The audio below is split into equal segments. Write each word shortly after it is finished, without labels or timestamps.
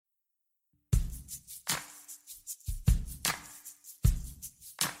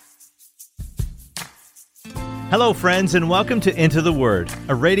Hello, friends, and welcome to Into the Word,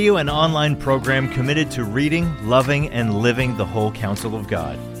 a radio and online program committed to reading, loving, and living the whole counsel of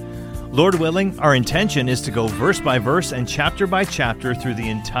God. Lord willing, our intention is to go verse by verse and chapter by chapter through the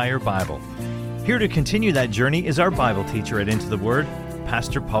entire Bible. Here to continue that journey is our Bible teacher at Into the Word,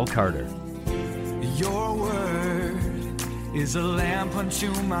 Pastor Paul Carter. Your word is a lamp unto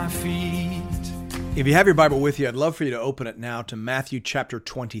my feet. If you have your Bible with you, I'd love for you to open it now to Matthew chapter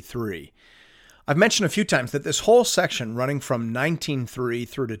 23. I've mentioned a few times that this whole section running from 19:3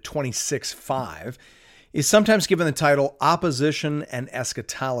 through to 26:5 is sometimes given the title Opposition and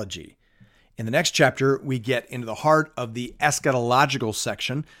Eschatology. In the next chapter, we get into the heart of the eschatological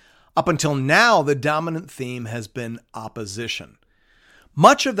section. Up until now, the dominant theme has been opposition.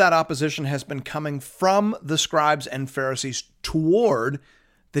 Much of that opposition has been coming from the scribes and Pharisees toward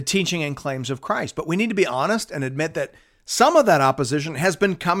the teaching and claims of Christ. But we need to be honest and admit that some of that opposition has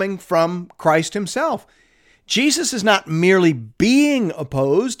been coming from Christ himself. Jesus is not merely being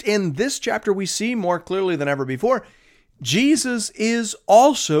opposed. In this chapter, we see more clearly than ever before, Jesus is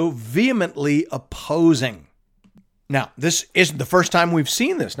also vehemently opposing. Now, this isn't the first time we've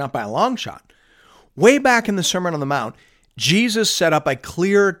seen this, not by a long shot. Way back in the Sermon on the Mount, Jesus set up a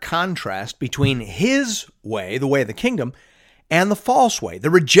clear contrast between his way, the way of the kingdom, and the false way, the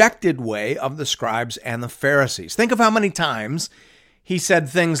rejected way of the scribes and the Pharisees. Think of how many times he said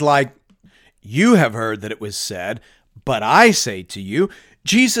things like, "You have heard that it was said, but I say to you."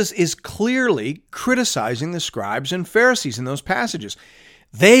 Jesus is clearly criticizing the scribes and Pharisees in those passages.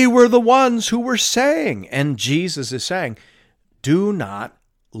 They were the ones who were saying, and Jesus is saying, do not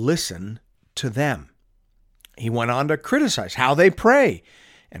listen to them. He went on to criticize how they pray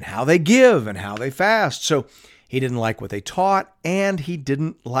and how they give and how they fast. So he didn't like what they taught, and he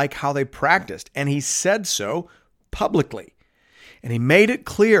didn't like how they practiced, and he said so publicly. And he made it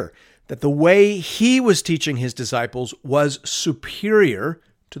clear that the way he was teaching his disciples was superior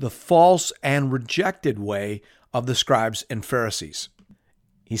to the false and rejected way of the scribes and Pharisees.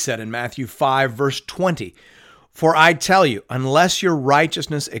 He said in Matthew 5, verse 20, "For I tell you, unless your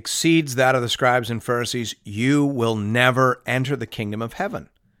righteousness exceeds that of the scribes and Pharisees, you will never enter the kingdom of heaven."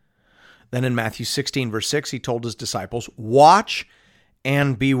 Then in Matthew 16, verse 6, he told his disciples, "Watch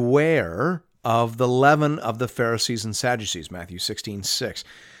and beware of the leaven of the Pharisees and Sadducees," Matthew 16, 6.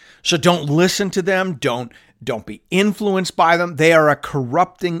 So don't listen to them. Don't be influenced by them. They are a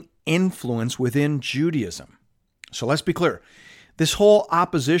corrupting influence within Judaism. So let's be clear. This whole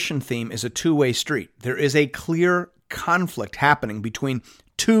opposition theme is a two-way street. There is a clear conflict happening between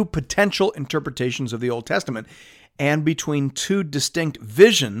two potential interpretations of the Old Testament and between two distinct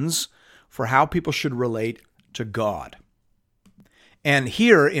visions for how people should relate to God. And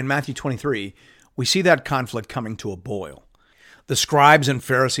here in Matthew 23, we see that conflict coming to a boil. The scribes and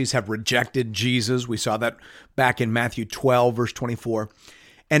Pharisees have rejected Jesus. We saw that back in Matthew 12, verse 24.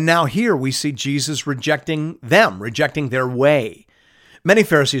 And now here we see Jesus rejecting them, rejecting their way. Many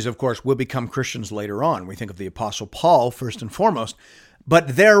Pharisees, of course, will become Christians later on. We think of the Apostle Paul first and foremost.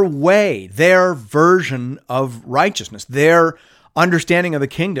 But their way, their version of righteousness, their understanding of the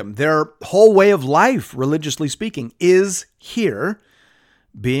kingdom, their whole way of life, religiously speaking, is here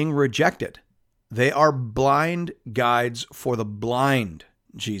being rejected. They are blind guides for the blind,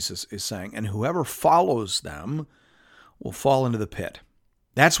 Jesus is saying, and whoever follows them will fall into the pit.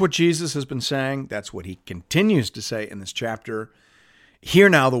 That's what Jesus has been saying. That's what he continues to say in this chapter. Hear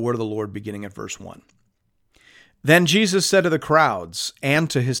now the word of the Lord beginning at verse 1. Then Jesus said to the crowds and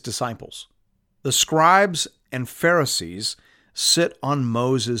to his disciples, "The scribes and Pharisees sit on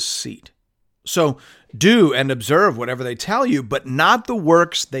Moses' seat. So do and observe whatever they tell you, but not the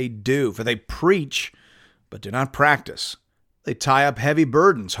works they do, for they preach, but do not practice. They tie up heavy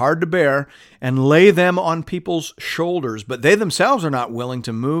burdens, hard to bear, and lay them on people's shoulders, but they themselves are not willing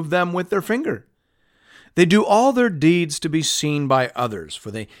to move them with their finger. They do all their deeds to be seen by others, for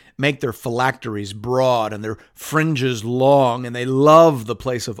they make their phylacteries broad and their fringes long, and they love the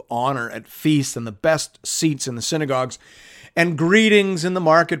place of honor at feasts and the best seats in the synagogues, and greetings in the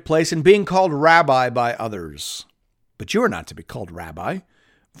marketplace, and being called rabbi by others. But you are not to be called rabbi,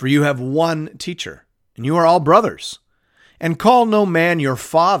 for you have one teacher, and you are all brothers. And call no man your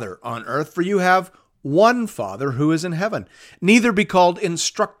father on earth, for you have one Father who is in heaven. Neither be called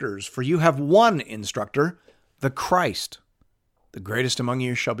instructors, for you have one instructor, the Christ. The greatest among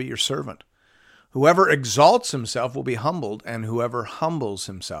you shall be your servant. Whoever exalts himself will be humbled, and whoever humbles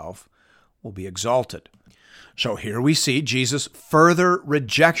himself will be exalted." So here we see Jesus' further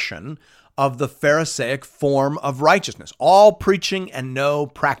rejection of the Pharisaic form of righteousness. All preaching and no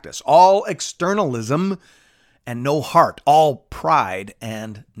practice. All externalism and no heart. All pride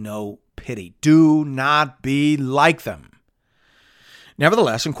and no pity. Do not be like them.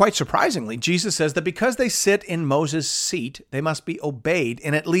 Nevertheless, and quite surprisingly, Jesus says that because they sit in Moses' seat, they must be obeyed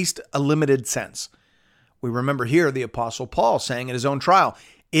in at least a limited sense. We remember here the Apostle Paul saying at his own trial,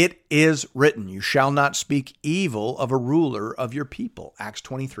 "It is written, you shall not speak evil of a ruler of your people." Acts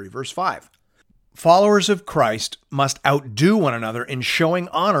 23, verse 5. Followers of Christ must outdo one another in showing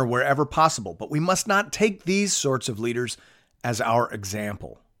honor wherever possible, but we must not take these sorts of leaders as our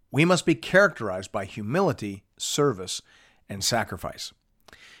example. We must be characterized by humility, service, and sacrifice.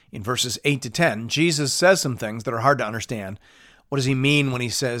 In verses 8 to 10, Jesus says some things that are hard to understand. What does he mean when he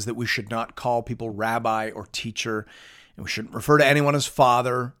says that we should not call people rabbi or teacher, and we shouldn't refer to anyone as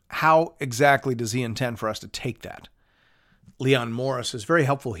father? How exactly does he intend for us to take that? Leon Morris is very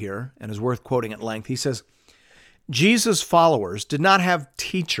helpful here and is worth quoting at length. He says, Jesus' followers did not have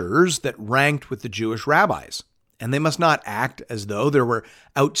teachers that ranked with the Jewish rabbis, and they must not act as though there were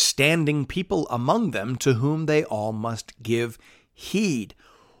outstanding people among them to whom they all must give heed.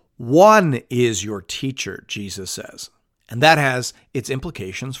 One is your teacher, Jesus says, and that has its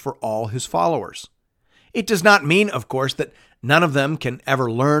implications for all his followers. It does not mean, of course, that none of them can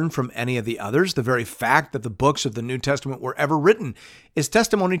ever learn from any of the others. The very fact that the books of the New Testament were ever written is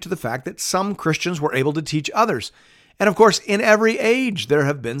testimony to the fact that some Christians were able to teach others. And of course, in every age, there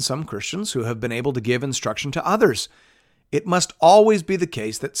have been some Christians who have been able to give instruction to others. It must always be the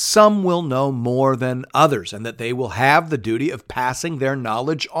case that some will know more than others, and that they will have the duty of passing their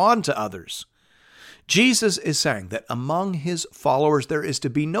knowledge on to others. Jesus is saying that among his followers there is to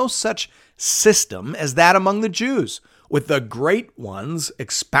be no such system as that among the Jews, with the great ones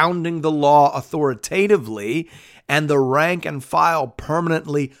expounding the law authoritatively and the rank and file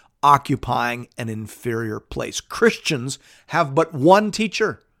permanently occupying an inferior place. Christians have but one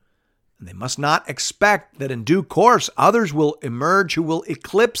teacher, and they must not expect that in due course others will emerge who will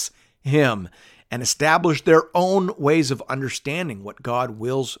eclipse him and establish their own ways of understanding what God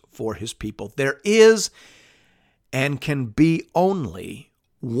wills for his people. There is and can be only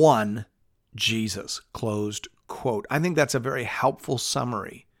one Jesus. Closed quote. I think that's a very helpful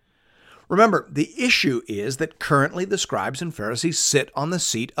summary. Remember, the issue is that currently the scribes and Pharisees sit on the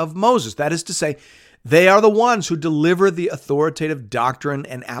seat of Moses. That is to say, they are the ones who deliver the authoritative doctrine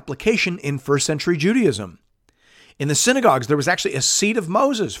and application in first century Judaism. In the synagogues, there was actually a seat of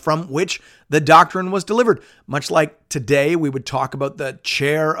Moses from which the doctrine was delivered. Much like today, we would talk about the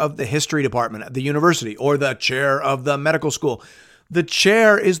chair of the history department at the university or the chair of the medical school. The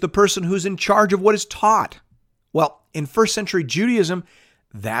chair is the person who's in charge of what is taught. Well, in first century Judaism,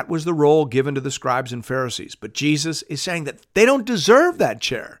 that was the role given to the scribes and Pharisees. But Jesus is saying that they don't deserve that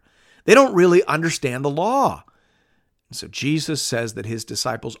chair. They don't really understand the law. And so Jesus says that his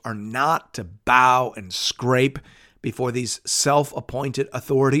disciples are not to bow and scrape before these self-appointed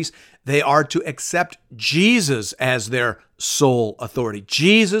authorities. They are to accept Jesus as their sole authority.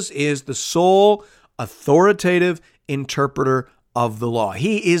 Jesus is the sole authoritative interpreter of the law.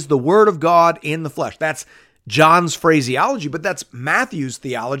 He is the Word of God in the flesh. That's John's phraseology, but that's Matthew's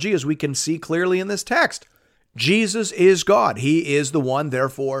theology, as we can see clearly in this text. Jesus is God. He is the one,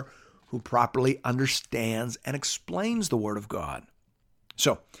 therefore, who properly understands and explains the Word of God.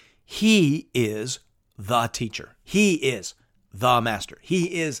 So, he is the teacher. He is the master.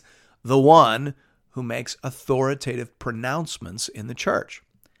 He is the one who makes authoritative pronouncements in the church.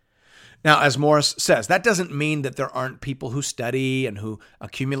 Now, as Morris says, that doesn't mean that there aren't people who study and who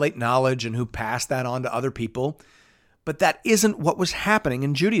accumulate knowledge and who pass that on to other people. But that isn't what was happening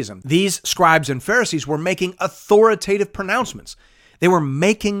in Judaism. These scribes and Pharisees were making authoritative pronouncements. They were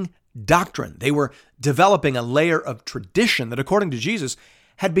making doctrine. They were developing a layer of tradition that, according to Jesus,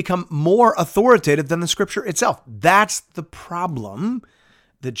 had become more authoritative than the Scripture itself. That's the problem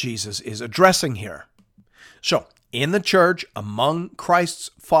that Jesus is addressing here. So, in the church, among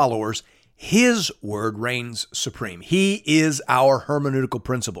Christ's followers, his word reigns supreme. He is our hermeneutical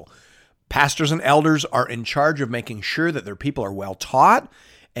principle. Pastors and elders are in charge of making sure that their people are well taught,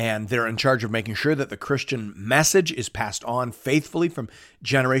 and they're in charge of making sure that the Christian message is passed on faithfully from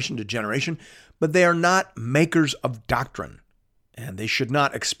generation to generation, but they are not makers of doctrine, and they should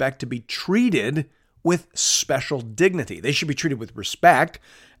not expect to be treated with special dignity. They should be treated with respect,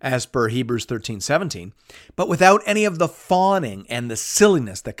 as per Hebrews 13:17, but without any of the fawning and the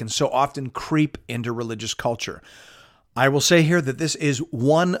silliness that can so often creep into religious culture. I will say here that this is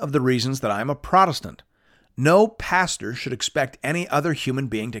one of the reasons that I'm a Protestant. No pastor should expect any other human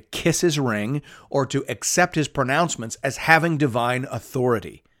being to kiss his ring or to accept his pronouncements as having divine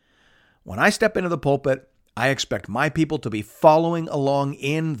authority. When I step into the pulpit, I expect my people to be following along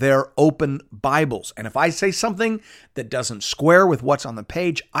in their open Bibles. And if I say something that doesn't square with what's on the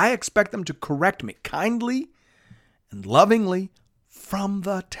page, I expect them to correct me kindly and lovingly from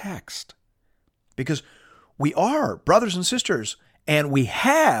the text. Because we are brothers and sisters, and we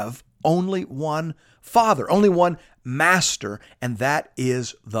have only one Father, only one Master, and that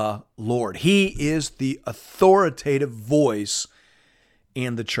is the Lord. He is the authoritative voice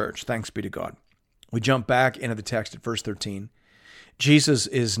in the church. Thanks be to God. We jump back into the text at verse 13. Jesus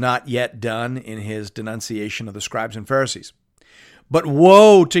is not yet done in his denunciation of the scribes and Pharisees. But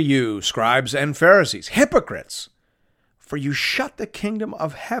woe to you, scribes and Pharisees, hypocrites! For you shut the kingdom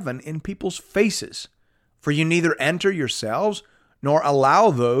of heaven in people's faces. For you neither enter yourselves, nor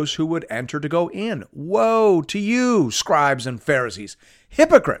allow those who would enter to go in. Woe to you, scribes and Pharisees,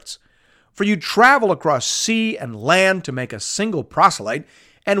 hypocrites! For you travel across sea and land to make a single proselyte,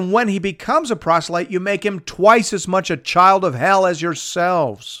 and when he becomes a proselyte, you make him twice as much a child of hell as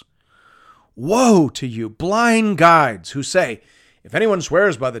yourselves. Woe to you, blind guides, who say, if anyone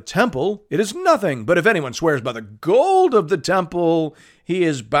swears by the temple, it is nothing. But if anyone swears by the gold of the temple, he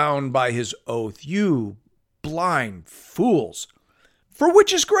is bound by his oath. You blind fools! For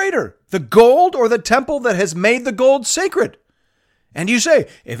which is greater, the gold or the temple that has made the gold sacred? And you say,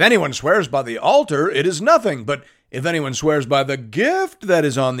 if anyone swears by the altar, it is nothing. But if anyone swears by the gift that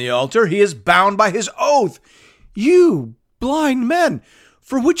is on the altar, he is bound by his oath. You blind men!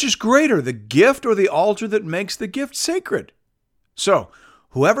 For which is greater, the gift or the altar that makes the gift sacred? So,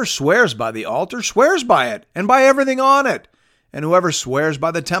 whoever swears by the altar swears by it, and by everything on it. And whoever swears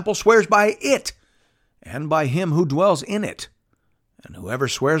by the temple swears by it, and by him who dwells in it. And whoever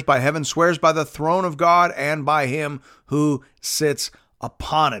swears by heaven swears by the throne of God, and by him who sits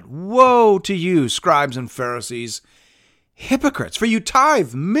upon it. Woe to you, scribes and Pharisees, hypocrites! For you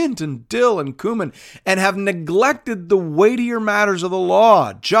tithe mint and dill and cumin, and have neglected the weightier matters of the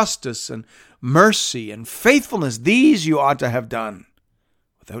law, justice and mercy and faithfulness. These you ought to have done,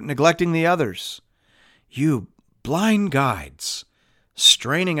 without neglecting the others. You blind guides,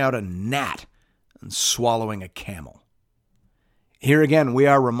 straining out a gnat and swallowing a camel. Here again, we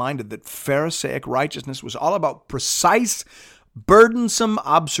are reminded that Pharisaic righteousness was all about precise, burdensome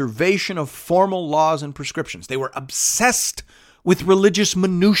observation of formal laws and prescriptions. They were obsessed with religious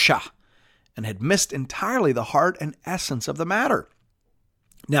minutiae and had missed entirely the heart and essence of the matter.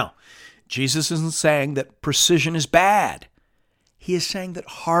 Now, Jesus isn't saying that precision is bad. He is saying that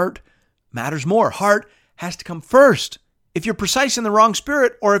heart matters more. Heart has to come first. If you're precise in the wrong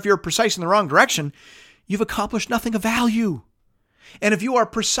spirit, or if you're precise in the wrong direction, you've accomplished nothing of value. And if you are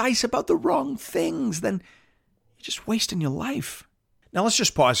precise about the wrong things, then you're just wasting your life. Now let's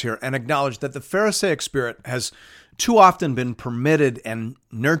just pause here and acknowledge that the Pharisaic spirit has too often been permitted and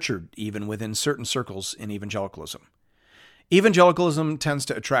nurtured even within certain circles in evangelicalism. Evangelicalism tends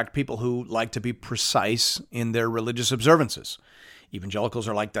to attract people who like to be precise in their religious observances. Evangelicals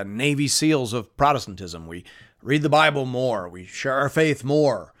are like the Navy SEALs of Protestantism. We read the Bible more. We share our faith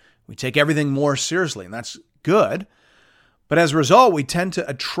more. We take everything more seriously, and that's good. But as a result, we tend to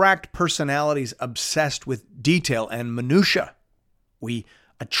attract personalities obsessed with detail and minutia. We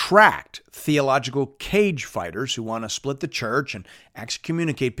attract theological cage fighters who want to split the church and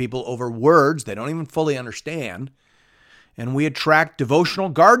excommunicate people over words they don't even fully understand. And we attract devotional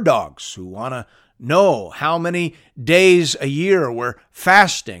guard dogs who want to know how many days a year we're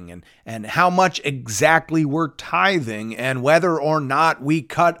fasting and how much exactly we're tithing and whether or not we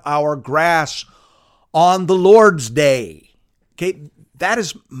cut our grass on the Lord's Day. Okay, that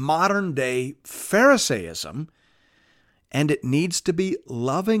is modern day Pharisaism, and it needs to be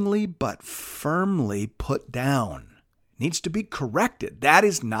lovingly but firmly put down. It needs to be corrected. That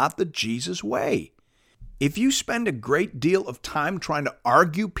is not the Jesus way. If you spend a great deal of time trying to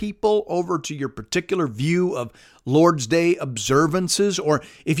argue people over to your particular view of Lord's Day observances, or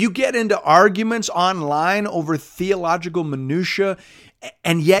if you get into arguments online over theological minutia,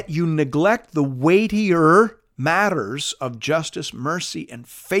 and yet you neglect the weightier matters of justice, mercy, and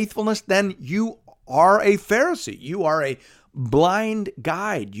faithfulness, then you are a Pharisee. You are a blind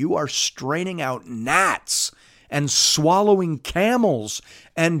guide. You are straining out gnats and swallowing camels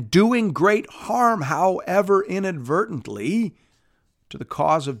and doing great harm, however inadvertently, to the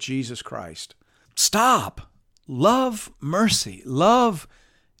cause of Jesus Christ. Stop. Love mercy. Love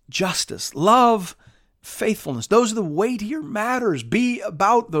justice. Love faithfulness. Those are the weightier matters. Be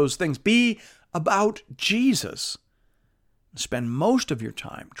about those things. Be about Jesus. Spend most of your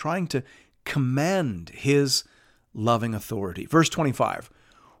time trying to commend his loving authority. Verse 25.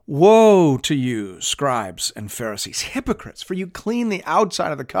 Woe to you, scribes and Pharisees, hypocrites, for you clean the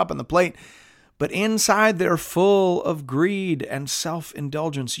outside of the cup and the plate, but inside they're full of greed and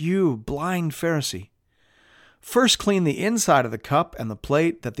self-indulgence. You, blind Pharisee, first clean the inside of the cup and the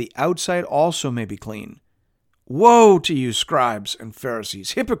plate, that the outside also may be clean. Woe to you, scribes and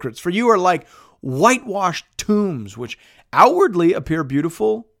Pharisees, hypocrites, for you are like whitewashed tombs, which outwardly appear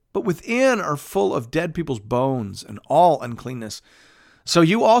beautiful, but within are full of dead people's bones and all uncleanness. So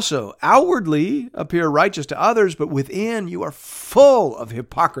you also outwardly appear righteous to others, but within you are full of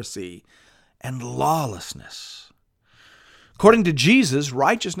hypocrisy and lawlessness. According to Jesus,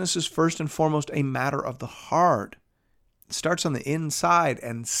 righteousness is first and foremost a matter of the heart. It starts on the inside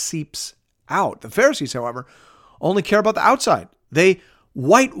and seeps out. The Pharisees, however, only care about the outside. They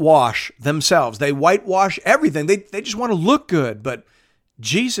whitewash themselves. They whitewash everything. They just want to look good. But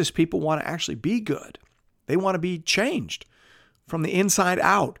Jesus people want to actually be good. They want to be changed from the inside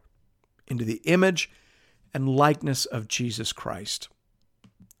out into the image and likeness of Jesus Christ.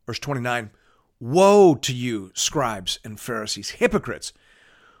 Verse 29, woe to you, scribes and Pharisees, hypocrites!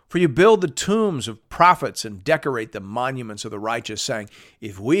 For you build the tombs of prophets and decorate the monuments of the righteous, saying,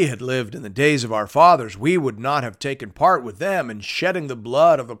 if we had lived in the days of our fathers, we would not have taken part with them in shedding the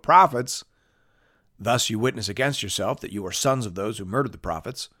blood of the prophets. Thus you witness against yourself that you are sons of those who murdered the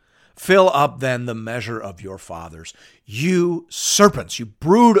prophets. Fill up then the measure of your fathers. You serpents, you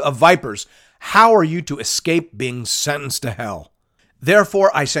brood of vipers, how are you to escape being sentenced to hell? Therefore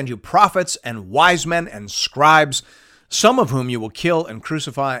I send you prophets and wise men and scribes, some of whom you will kill and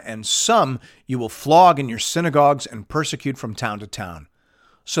crucify, and some you will flog in your synagogues and persecute from town to town,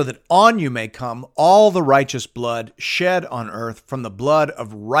 so that on you may come all the righteous blood shed on earth, from the blood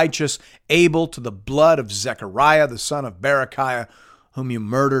of righteous Abel to the blood of Zechariah, the son of Berechiah, whom you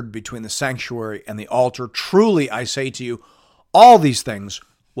murdered between the sanctuary and the altar. Truly, I say to you, all these things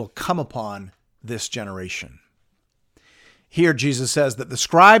will come upon this generation. Here, Jesus says that the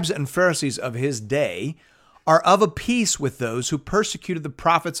scribes and Pharisees of his day are of a piece with those who persecuted the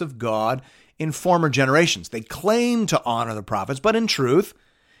prophets of God in former generations. They claim to honor the prophets, but in truth,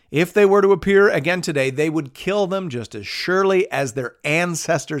 if they were to appear again today, they would kill them just as surely as their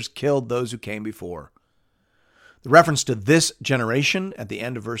ancestors killed those who came before. The reference to this generation at the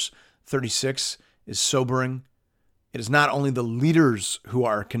end of verse 36 is sobering. It is not only the leaders who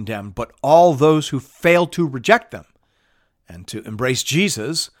are condemned, but all those who fail to reject them and to embrace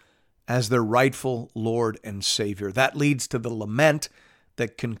Jesus as their rightful Lord and Savior. That leads to the lament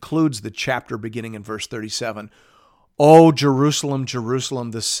that concludes the chapter beginning in verse 37. O Jerusalem,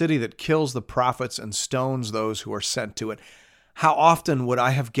 Jerusalem, the city that kills the prophets and stones those who are sent to it. How often would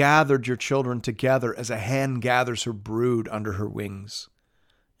I have gathered your children together as a hen gathers her brood under her wings,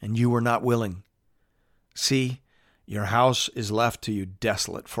 and you were not willing. See, your house is left to you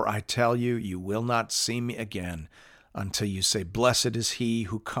desolate, for I tell you, you will not see me again until you say, blessed is he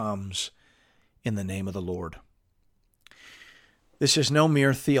who comes in the name of the Lord. This is no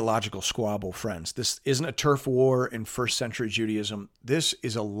mere theological squabble, friends. This isn't a turf war in first century Judaism. This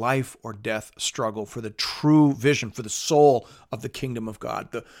is a life or death struggle for the true vision, for the soul of the kingdom of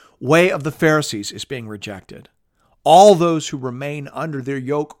God. The way of the Pharisees is being rejected. All those who remain under their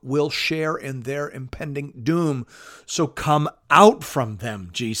yoke will share in their impending doom. So come out from them,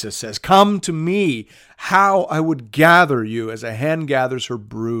 Jesus says. Come to me, how I would gather you as a hen gathers her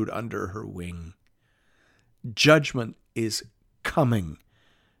brood under her wing. Judgment is coming,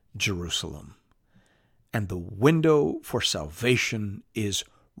 Jerusalem, and the window for salvation is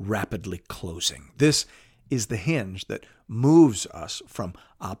rapidly closing. This is the hinge that moves us from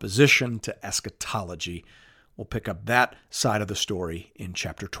opposition to eschatology. We'll pick up that side of the story in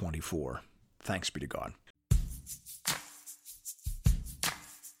chapter 24. Thanks be to God.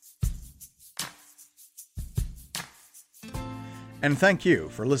 And thank you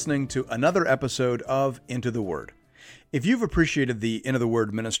for listening to another episode of Into the Word. If you've appreciated the Into the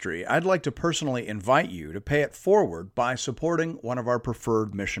Word ministry, I'd like to personally invite you to pay it forward by supporting one of our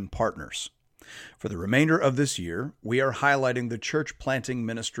preferred mission partners. For the remainder of this year, we are highlighting the church planting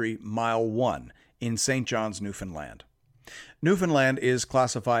ministry Mile 1 in St. John's, Newfoundland. Newfoundland is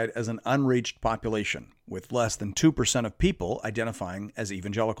classified as an unreached population, with less than 2% of people identifying as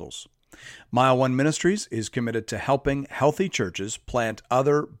evangelicals. Mile 1 Ministries is committed to helping healthy churches plant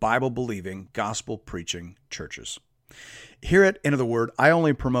other Bible-believing, gospel-preaching churches. Here at Into the Word, I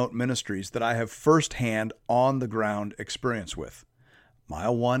only promote ministries that I have firsthand, on-the-ground experience with.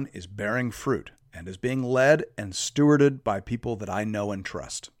 Mile 1 is bearing fruit and is being led and stewarded by people that I know and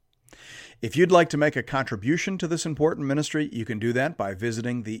trust. If you'd like to make a contribution to this important ministry, you can do that by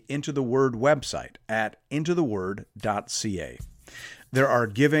visiting the Into the Word website at intotheword.ca. There are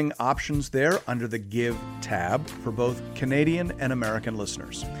giving options there under the Give tab for both Canadian and American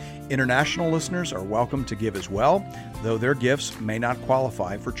listeners. International listeners are welcome to give as well, though their gifts may not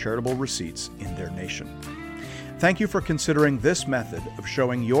qualify for charitable receipts in their nation. Thank you for considering this method of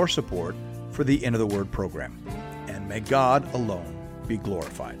showing your support for the Into the Word program. And may God alone be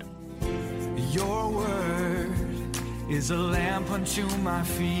glorified. Your word is a lamp unto my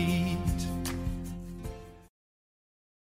feet